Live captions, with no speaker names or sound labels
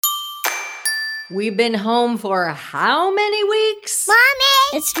We've been home for how many weeks? Mommy!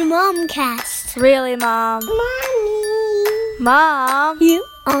 It's the Momcast. Really, Mom? Mommy! Mom? You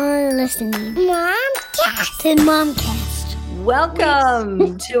are listening. Momcast. The Momcast.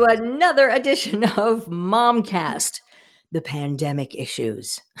 Welcome to another edition of Momcast, the pandemic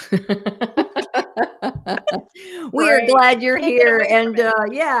issues. We are glad you're here. And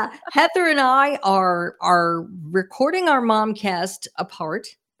Heather and I are recording our Momcast apart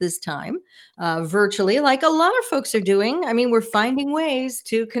this time, virtually, like a lot of folks are doing. I mean, we're finding ways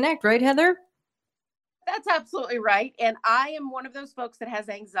to connect, right, Heather? That's absolutely right. And I am one of those folks that has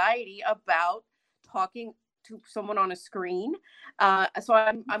anxiety about talking to someone on a screen. So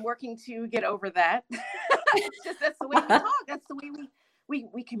I'm working to get over that. It's just that's the way we talk. That's the way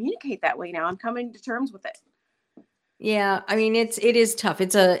we communicate that way now. I'm coming to terms with it. Yeah, I mean it is tough.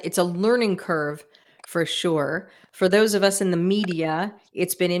 It's a learning curve for sure. For those of us in the media,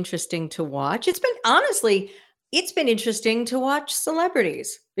 it's been interesting to watch. It's been interesting to watch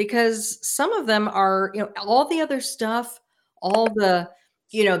celebrities because some of them are, all the other stuff, all the,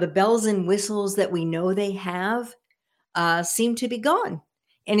 the bells and whistles that we know they have seem to be gone.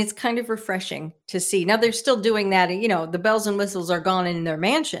 And it's kind of refreshing to see. Now they're still doing that, the bells and whistles are gone in their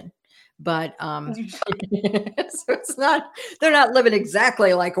mansion. But so it's not, they're not living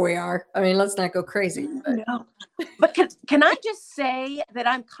exactly like we are. I mean, let's not go crazy. No. But can I just say that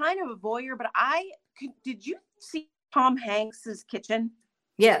I'm kind of a voyeur, but did you see Tom Hanks's kitchen?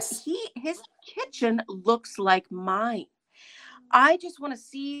 Yes. His kitchen looks like mine. I just want to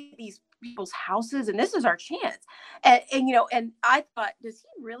see these people's houses, and this is our chance. And I thought, does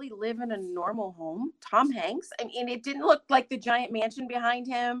he really live in a normal home? Tom Hanks? I mean, it didn't look like the giant mansion behind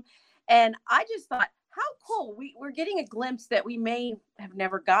him. And I just thought, how cool. We're getting a glimpse that we may have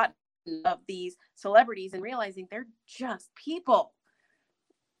never gotten of these celebrities and realizing they're just people.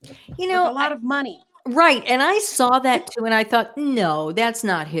 With a lot of money. Right. And I saw that too. And I thought, no, that's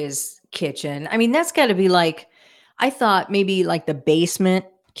not his kitchen. I mean, that's got to be like, I thought maybe like the basement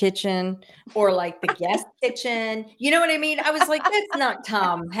kitchen or like the guest kitchen. You know what I mean? I was like, that's not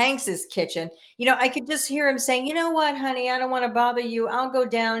Tom Hanks's kitchen. I could just hear him saying, you know what, honey, I don't want to bother you. I'll go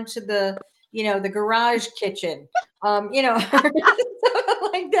down to the, the garage kitchen, like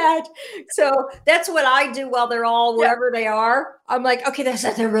that. So that's what I do while they're all wherever they are. I'm like, okay, that's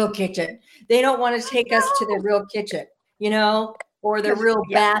not their real kitchen. They don't want to take us to their real kitchen, or their real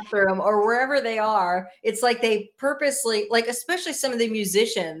bathroom or wherever they are. It's like they purposely, like, especially some of the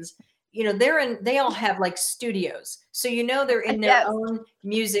musicians, they all have like studios. So, they're in their own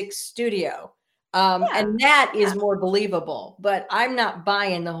music studio. And that is more believable, but I'm not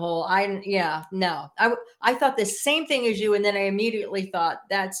buying the whole, no. I thought the same thing as you. And then I immediately thought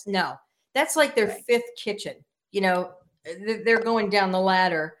that's like their fifth kitchen, they're going down the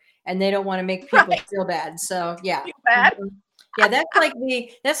ladder and they don't want to make people feel bad. So yeah. Yeah,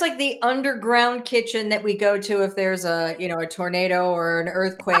 that's like the underground kitchen that we go to if there's a tornado or an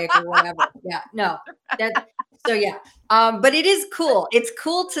earthquake or whatever. Yeah, no. But it is cool. It's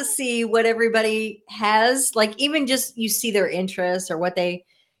cool to see what everybody has, like even just you see their interests or what they,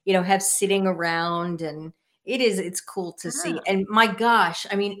 have sitting around, and it's cool to see. And my gosh,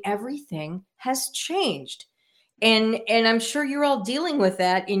 I mean, everything has changed. And I'm sure you're all dealing with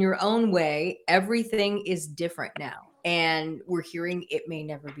that in your own way. Everything is different now. And we're hearing it may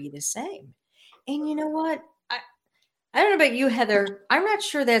never be the same. And you know what? I don't know about you, Heather. I'm not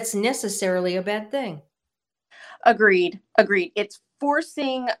sure that's necessarily a bad thing. Agreed. It's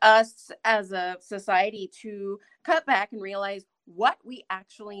forcing us as a society to cut back and realize what we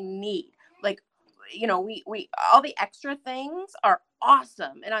actually need. Like, we all the extra things are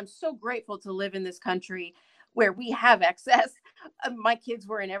awesome. And I'm so grateful to live in this country where we have access. My kids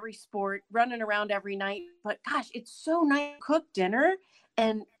were in every sport, running around every night. But gosh, it's so nice to cook dinner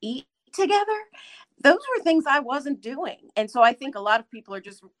and eat together. Those were things I wasn't doing. And so I think a lot of people are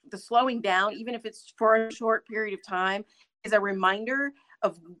just slowing down, even if it's for a short period of time, is a reminder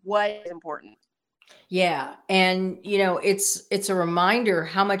of what is important. Yeah. And, it's a reminder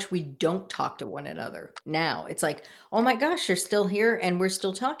how much we don't talk to one another now. It's like, oh my gosh, you're still here and we're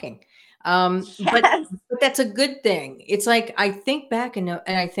still talking. But that's a good thing. It's like, I think back and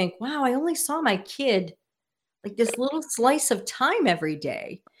I think, wow, I only saw my kid like this little slice of time every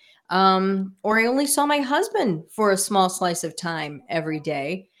day. Or I only saw my husband for a small slice of time every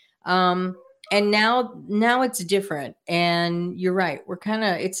day. And now it's different. And you're right. We're kind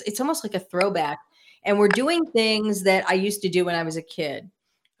of, it's almost like a throwback, and we're doing things that I used to do when I was a kid.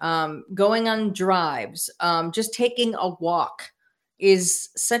 Going on drives, just taking a walk is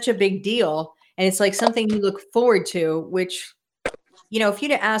such a big deal. And it's like something you look forward to, which, if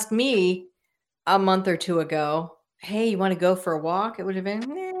you'd have asked me a month or two ago, hey, you want to go for a walk? It would have been,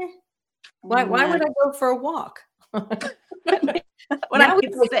 why would Nah. I go for a walk? When I Now can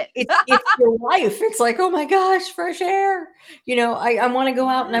it's like sit. it's your life. It's like, oh my gosh, fresh air. I want to go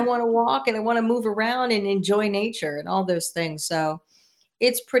out and I want to walk and I want to move around and enjoy nature and all those things. So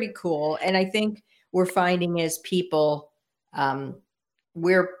it's pretty cool. And I think we're finding as people, um,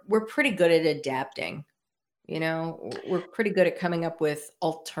 we're pretty good at adapting. We're pretty good at coming up with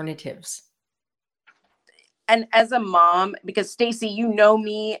alternatives. And as a mom, because Stacy, you know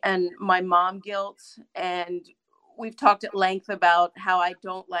me and my mom guilt, and we've talked at length about how I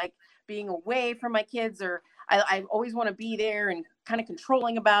don't like being away from my kids, or I always want to be there and kind of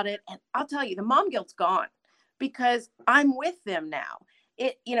controlling about it. And I'll tell you, the mom guilt's gone because I'm with them now.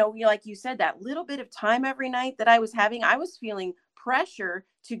 Like you said, that little bit of time every night that I was having, I was feeling pressure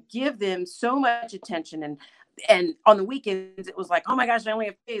to give them so much attention. And on the weekends, it was like, oh my gosh, I only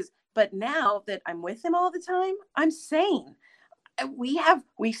have days. But now that I'm with them all the time, I'm sane.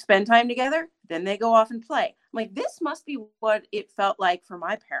 We spend time together, then they go off and play. I'm like, this must be what it felt like for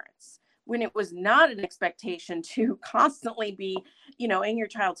my parents when it was not an expectation to constantly be, in your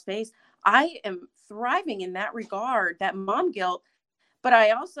child's face. I am thriving in that regard, that mom guilt. But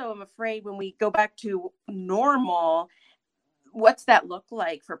I also am afraid when we go back to normal, what's that look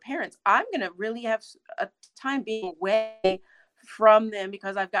like for parents? I'm going to really have a time being away from them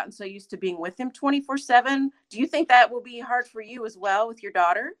because I've gotten so used to being with them 24/7. Do you think that will be hard for you as well with your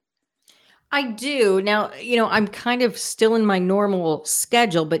daughter? I do. Now, I'm kind of still in my normal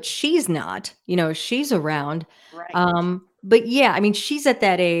schedule, but she's not. She's around. Right. But yeah, I mean, she's at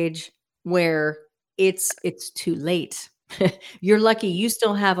that age where it's too late. You're lucky you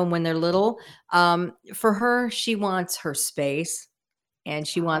still have them when they're little. For her, she wants her space and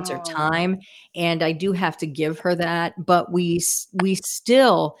she wants her Oh, time, and I do have to give her that, but we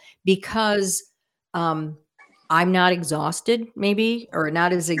still, because um I'm not exhausted maybe, or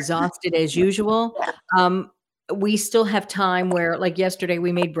not as exhausted as usual, yeah. um we still have time where, like yesterday,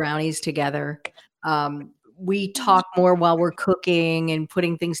 we made brownies together. We talk more while we're cooking and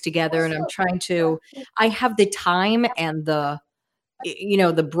putting things together, and I have the time and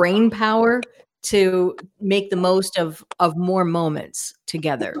the brain power to make the most of more moments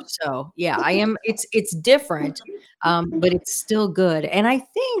together. So yeah, I am. It's different, but it's still good. And I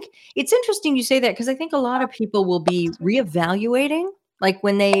think it's interesting you say that, because I think a lot of people will be reevaluating, like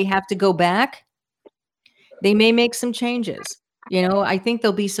when they have to go back, they may make some changes. I think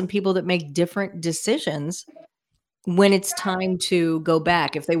there'll be some people that make different decisions when it's time to go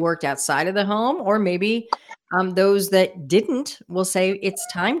back, if they worked outside of the home, or maybe those that didn't will say it's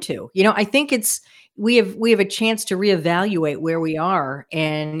time to. I think we have a chance to reevaluate where we are,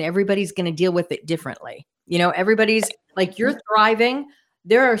 and everybody's going to deal with it differently. Everybody's like, you're thriving.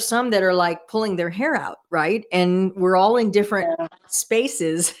 There are some that are like pulling their hair out, right? And we're all in different Yeah.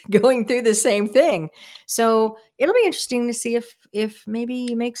 spaces going through the same thing. So it'll be interesting to see if maybe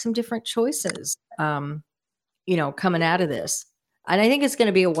you make some different choices. Coming out of this. And I think it's going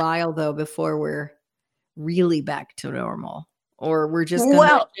to be a while though before we're really back to normal, or we're just going to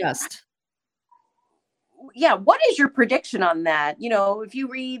Well, adjust. yeah. What is your prediction on that? If you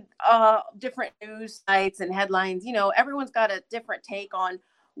read different news sites and headlines, everyone's got a different take on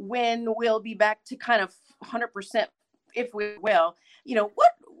when we'll be back to kind of 100%, if we will.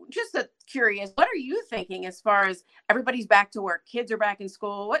 What? Just curious. What are you thinking as far as everybody's back to work, kids are back in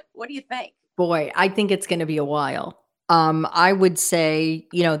school? What do you think? Boy, I think it's going to be a while. I would say,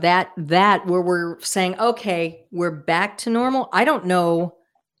 that where we're saying, okay, we're back to normal. I don't know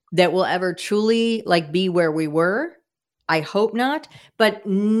that we'll ever truly like be where we were. I hope not, but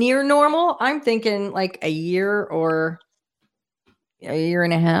near normal, I'm thinking like a year or a year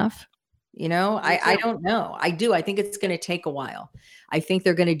and a half. Me I too. don't know. I do. I think it's going to take a while. I think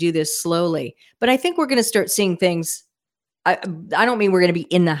they're going to do this slowly, but I think we're going to start seeing things. I don't mean we're going to be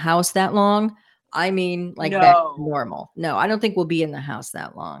in the house that long. I mean like back to No, normal. No, I don't think we'll be in the house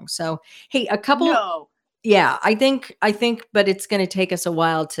that long. So, hey, a couple, no. yeah, I think, but it's going to take us a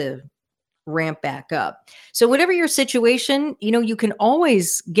while to ramp back up. So whatever your situation, you can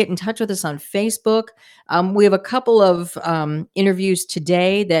always get in touch with us on Facebook. We have a couple of interviews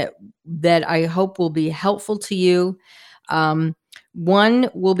today that I hope will be helpful to you. Um, One,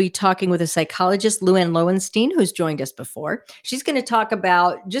 we'll be talking with a psychologist, Luann Lowenstein, who's joined us before. She's going to talk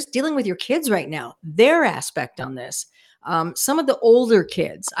about just dealing with your kids right now, their aspect on this. Some of the older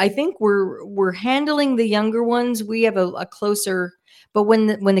kids, I think we're handling the younger ones. We have a closer, but when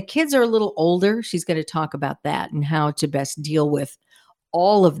the kids are a little older, she's going to talk about that and how to best deal with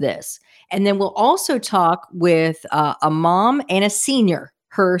all of this. And then we'll also talk with a mom and a senior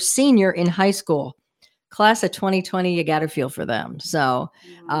her senior in high school. Class of 2020, you got to feel for them. So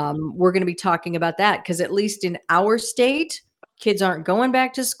we're going to be talking about that because at least in our state, kids aren't going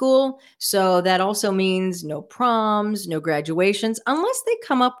back to school. So that also means no proms, no graduations, unless they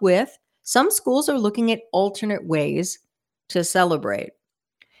come up with, some schools are looking at alternate ways to celebrate.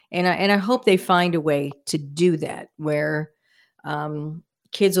 And I hope they find a way to do that where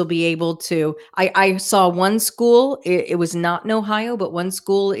kids will be able to. I saw one school, it was not in Ohio, but one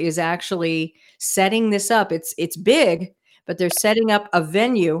school is actually setting this up. It's big, but they're setting up a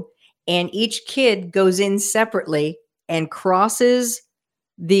venue and each kid goes in separately and crosses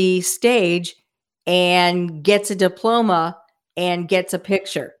the stage and gets a diploma and gets a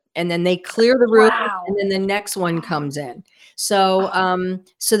picture. And then they clear the room and then the next one comes in. So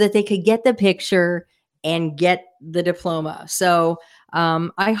so that they could get the picture and get the diploma. So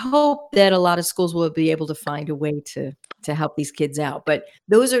I hope that a lot of schools will be able to find a way to help these kids out. But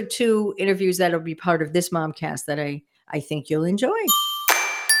those are two interviews that will be part of this Momcast that I think you'll enjoy.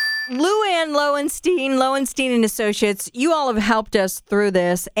 Luann Lowenstein and Associates, you all have helped us through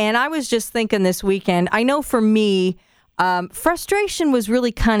this. And I was just thinking this weekend, I know for me, frustration was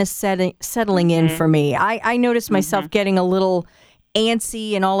really kind of settling in for me. I noticed myself getting a little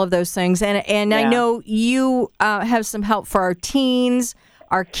antsy and all of those things. And I know you have some help for our teens,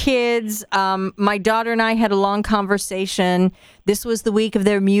 our kids. My daughter and I had a long conversation. This was the week of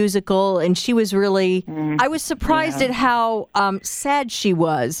their musical, and she was really, I was surprised at how sad she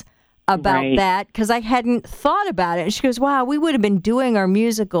was about that because I hadn't thought about it. And she goes, wow, we would have been doing our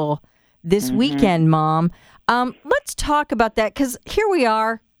musical this weekend, Mom. Let's talk about that because here we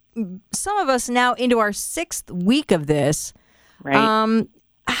are, some of us now into our 6th week of this. Right.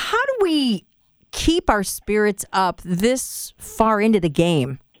 How do we keep our spirits up this far into the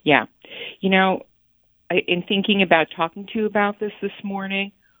game? Yeah. You know, in thinking about talking to you about this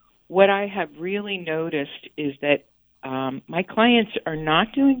morning, what I have really noticed is that my clients are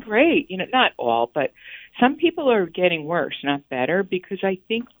not doing great. You know, not all, but some people are getting worse, not better, because I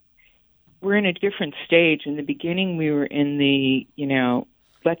think we're in a different stage. In the beginning, we were in the,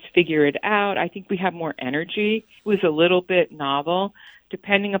 let's figure it out. I think we have more energy. It was a little bit novel,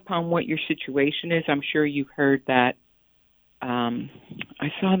 depending upon what your situation is. I'm sure you've heard that.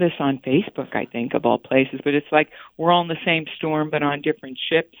 I saw this on Facebook, I think, of all places, but it's like we're all in the same storm, but on different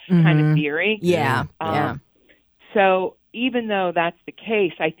ships kind of theory. Yeah. So even though that's the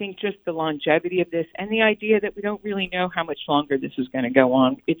case, I think just the longevity of this and the idea that we don't really know how much longer this is going to go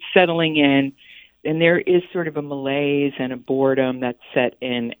on, it's settling in. And there is sort of a malaise and a boredom that's set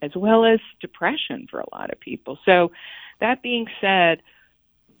in, as well as depression for a lot of people. So that being said,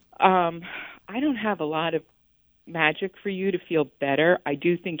 I don't have a lot of magic for you to feel better. I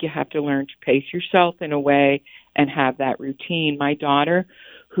do think you have to learn to pace yourself in a way and have that routine. My daughter,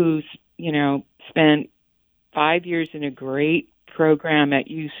 who's, spent 5 years in a great program at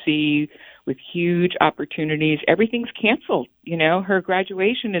UC with huge opportunities, everything's canceled. Her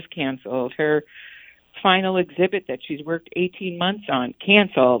graduation is canceled. Her final exhibit that she's worked 18 months on,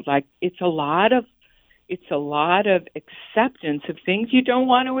 canceled. Like it's a lot of acceptance of things you don't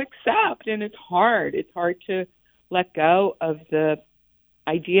want to accept. And it's hard. It's hard to let go of the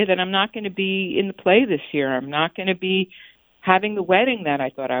idea that I'm not going to be in the play this year. I'm not going to be having the wedding that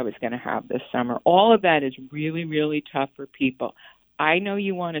I thought I was going to have this summer. All of that is really, really tough for people. I know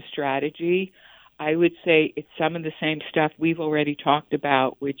you want a strategy. I would say it's some of the same stuff we've already talked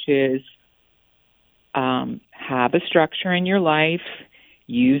about, which is have a structure in your life,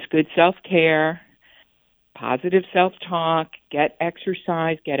 use good self-care, positive self-talk, get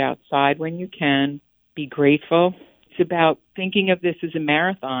exercise, get outside when you can, be grateful. It's about thinking of this as a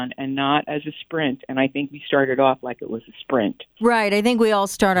marathon and not as a sprint. And I think we started off like it was a sprint. Right. I think we all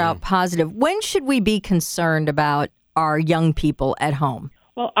start out positive. When should we be concerned about our young people at home?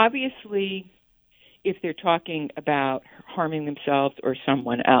 Well, obviously, if they're talking about harming themselves or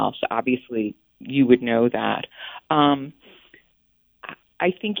someone else, obviously you would know that.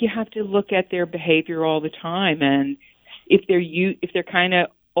 I think you have to look at their behavior all the time. And if they're kind of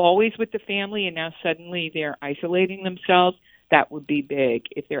always with the family and now suddenly they're isolating themselves, that would be big.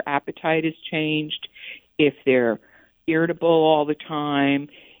 If their appetite has changed, if they're irritable all the time,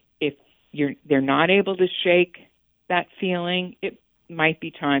 if they're not able to shake that feeling, it might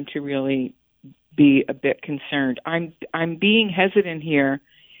be time to really be a bit concerned. I'm being hesitant here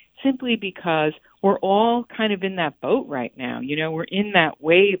simply because we're all kind of in that boat right now. We're in that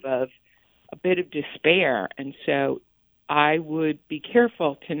wave of a bit of despair. And so I would be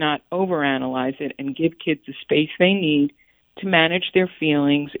careful to not overanalyze it and give kids the space they need to manage their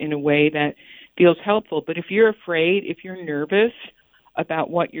feelings in a way that feels helpful. But if you're afraid, if you're nervous, about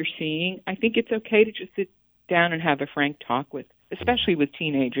what you're seeing, I think it's okay to just sit down and have a frank talk with, especially with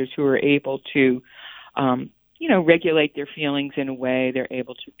teenagers who are able to, regulate their feelings in a way. They're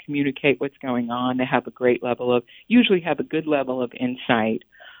able to communicate what's going on. They have usually have a good level of insight,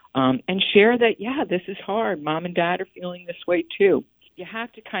 and share that, yeah, this is hard. Mom and dad are feeling this way too. You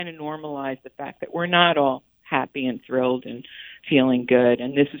have to kind of normalize the fact that we're not all happy and thrilled and feeling good,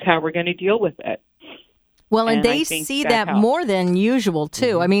 and this is how we're going to deal with it. Well, and they see that helps more than usual,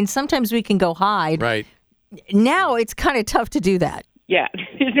 too. Mm-hmm. I mean, sometimes we can go hide. Right. Now it's kind of tough to do that. Yeah,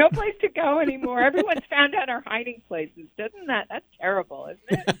 there's no place to go anymore. Everyone's found out our hiding places. That's terrible,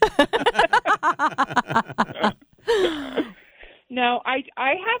 isn't it? No, I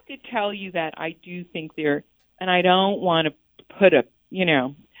have to tell you that I do think and I don't want to put a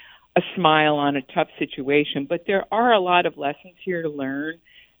smile on a tough situation, but there are a lot of lessons here to learn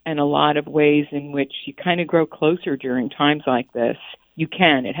and a lot of ways in which you kind of grow closer during times like this.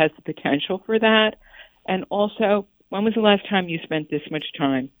 It has the potential for that. And also, when was the last time you spent this much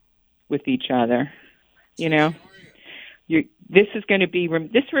time with each other? This is going to be,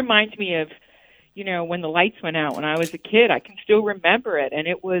 this reminds me of, when the lights went out when I was a kid. I can still remember it, and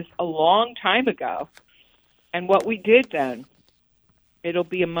it was a long time ago. And what we did then, it'll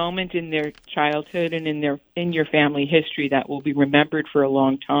be a moment in their childhood and in your family history that will be remembered for a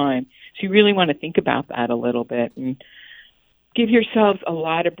long time. So you really want to think about that a little bit and give yourselves a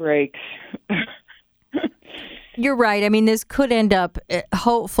lot of breaks. You're right. I mean, this could end up,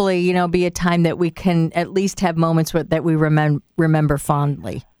 hopefully, be a time that we can at least have moments that we remember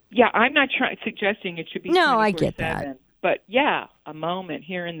fondly. Yeah, I'm not suggesting it should be 24/7. No, I get that. But yeah, a moment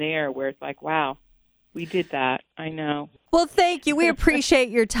here and there where it's like, wow, we did that. I know. Well, thank you. We appreciate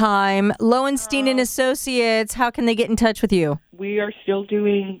your time. Lowenstein and Associates, how can they get in touch with you? We are still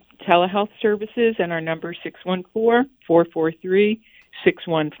doing telehealth services, and our number is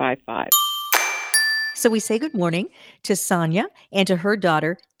 614-443-6155. So we say good morning to Sonia and to her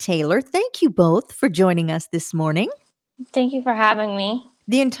daughter, Taylor. Thank you both for joining us this morning. Thank you for having me.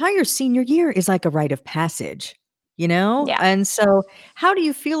 The entire senior year is like a rite of passage, Yeah. And so how do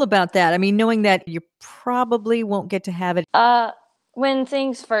you feel about that? I mean, knowing that you probably won't get to have it. When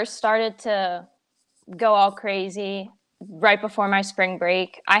things first started to go all crazy, right before my spring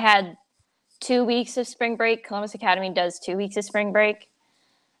break, I had 2 weeks of spring break. Columbus Academy does 2 weeks of spring break.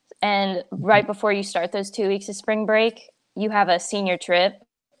 And right before you start those 2 weeks of spring break, you have a senior trip.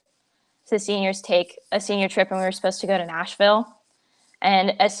 So seniors take a senior trip, and we were supposed to go to Nashville.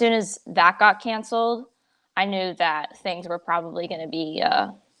 And as soon as that got canceled, I knew that things were probably going to be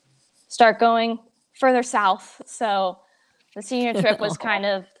start going further south. So the senior trip was kind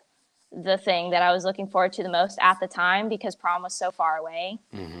of the thing that I was looking forward to the most at the time, because prom was so far away.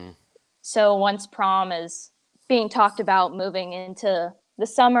 Mm-hmm. So once prom is being talked about moving into the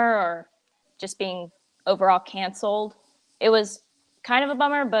summer or just being overall canceled, it was kind of a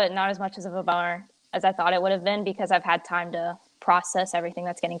bummer, but not as much of a bummer as I thought it would have been, because I've had time to process everything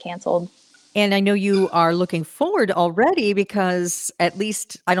that's getting canceled. And I know you are looking forward already, because at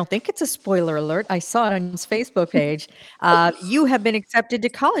least, I don't think it's a spoiler alert, I saw it on his Facebook page. You have been accepted to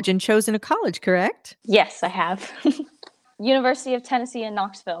college and chosen a college, correct? Yes, I have. University of Tennessee in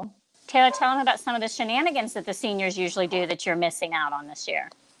Knoxville. Taylor, tell them about some of the shenanigans that the seniors usually do that you're missing out on this year.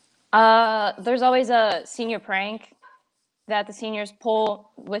 There's always a senior prank that the seniors pull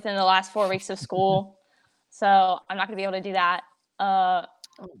within the last 4 weeks of school. So I'm not going to be able to do that.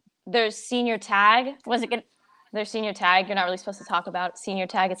 There's senior tag. There's senior tag. You're not really supposed to talk about senior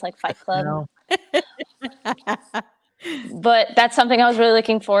tag. It's like Fight Club. No. But that's something I was really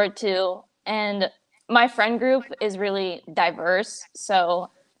looking forward to. And my friend group is really diverse. So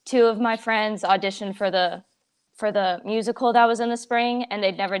 2 of my friends auditioned for the musical that was in the spring, and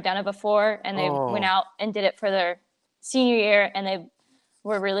they'd never done it before. And they went out and did it for their senior year, and they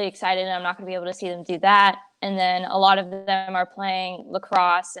were really excited, and I'm not going to be able to see them do that. And then a lot of them are playing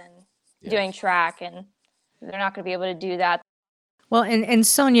lacrosse and doing track, and they're not going to be able to do that. Well, and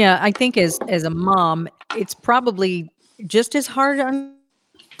Sonia, I think as a mom, it's probably just as hard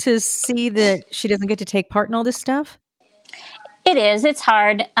to see that she doesn't get to take part in all this stuff. It is. It's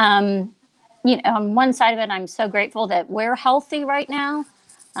hard. On one side of it, I'm so grateful that we're healthy right now,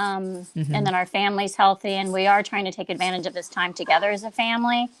 and that our family's healthy, and we are trying to take advantage of this time together as a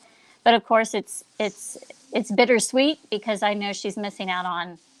family. But of course, it's bittersweet, because I know she's missing out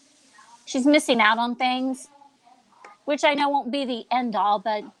on things, which I know won't be the end all,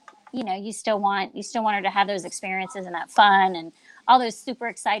 but you still want her to have those experiences and that fun and all those super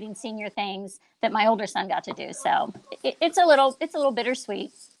exciting senior things that my older son got to do. So it's a little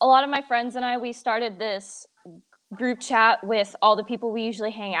bittersweet. A lot of my friends and I, we started this group chat with all the people we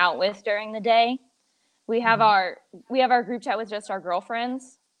usually hang out with during the day. We have our group chat with just our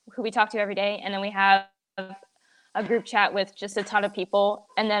girlfriends who we talk to every day, and then we have a group chat with just a ton of people,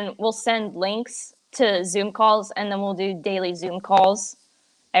 and then we'll send links to Zoom calls, and then we'll do daily Zoom calls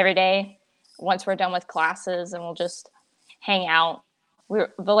every day once we're done with classes, and we'll just hang out.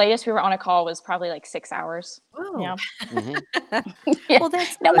 The latest we were on a call was probably like 6 hours. Oh. Yeah. Yeah. Well,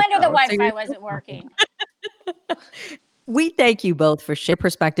 that's No good, wonder the though. So Wi-Fi you're wasn't working. We thank you both for sharing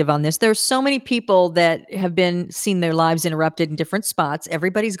perspective on this. There's so many people that have been seen their lives interrupted in different spots.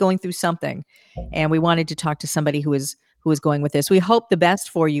 Everybody's going through something, and we wanted to talk to somebody who is going with this. We hope the best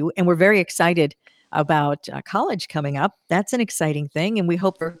for you, and we're very excited about college coming up. That's an exciting thing, and we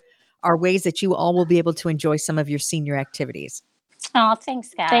hope there are ways that you all will be able to enjoy some of your senior activities. Oh,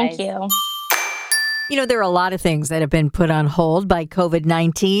 thanks, guys. Thank you. You know, there are a lot of things that have been put on hold by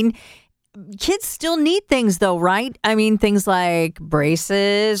COVID-19. Kids still need things though, right? I mean, things like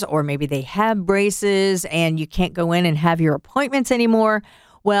braces, or maybe they have braces and you can't go in and have your appointments anymore.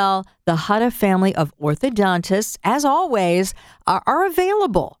 Well, the Hutta family of orthodontists, as always, are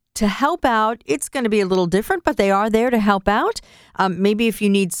available to help out. It's going to be a little different, but they are there to help out. Maybe if you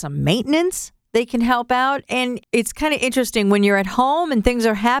need some maintenance, they can help out. And it's kind of interesting when you're at home and things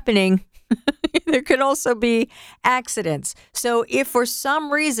are happening. There could also be accidents. So if for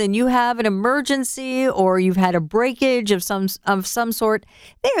some reason you have an emergency or you've had a breakage of some sort,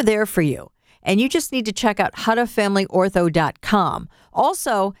 they are there for you. And you just need to check out HuttaFamilyOrtho.com.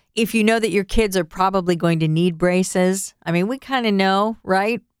 Also, if you know that your kids are probably going to need braces, I mean, we kind of know,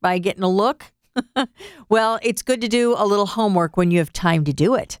 right, by getting a look. Well, it's good to do a little homework when you have time to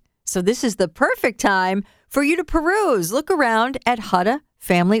do it. So this is the perfect time for you to peruse. Look around at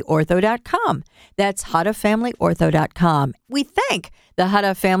HuttaFamilyOrtho.com. That's HuttaFamilyOrtho.com. We thank the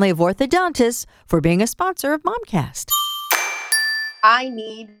Hutta family of orthodontists for being a sponsor of Momcast. I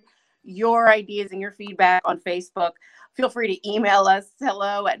need your ideas and your feedback on Facebook. Feel free to email us,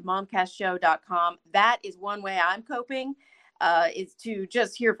 hello@momcastshow.com. That is one way I'm coping, is to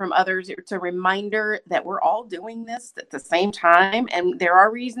just hear from others. It's a reminder that we're all doing this at the same time, and there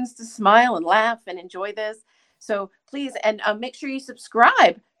are reasons to smile and laugh and enjoy this. So please, and make sure you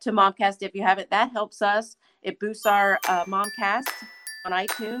subscribe to Momcast if you haven't. That helps us. It boosts our Momcast on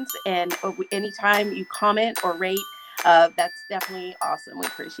iTunes. And anytime you comment or rate, that's definitely awesome. We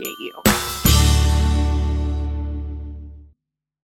appreciate you.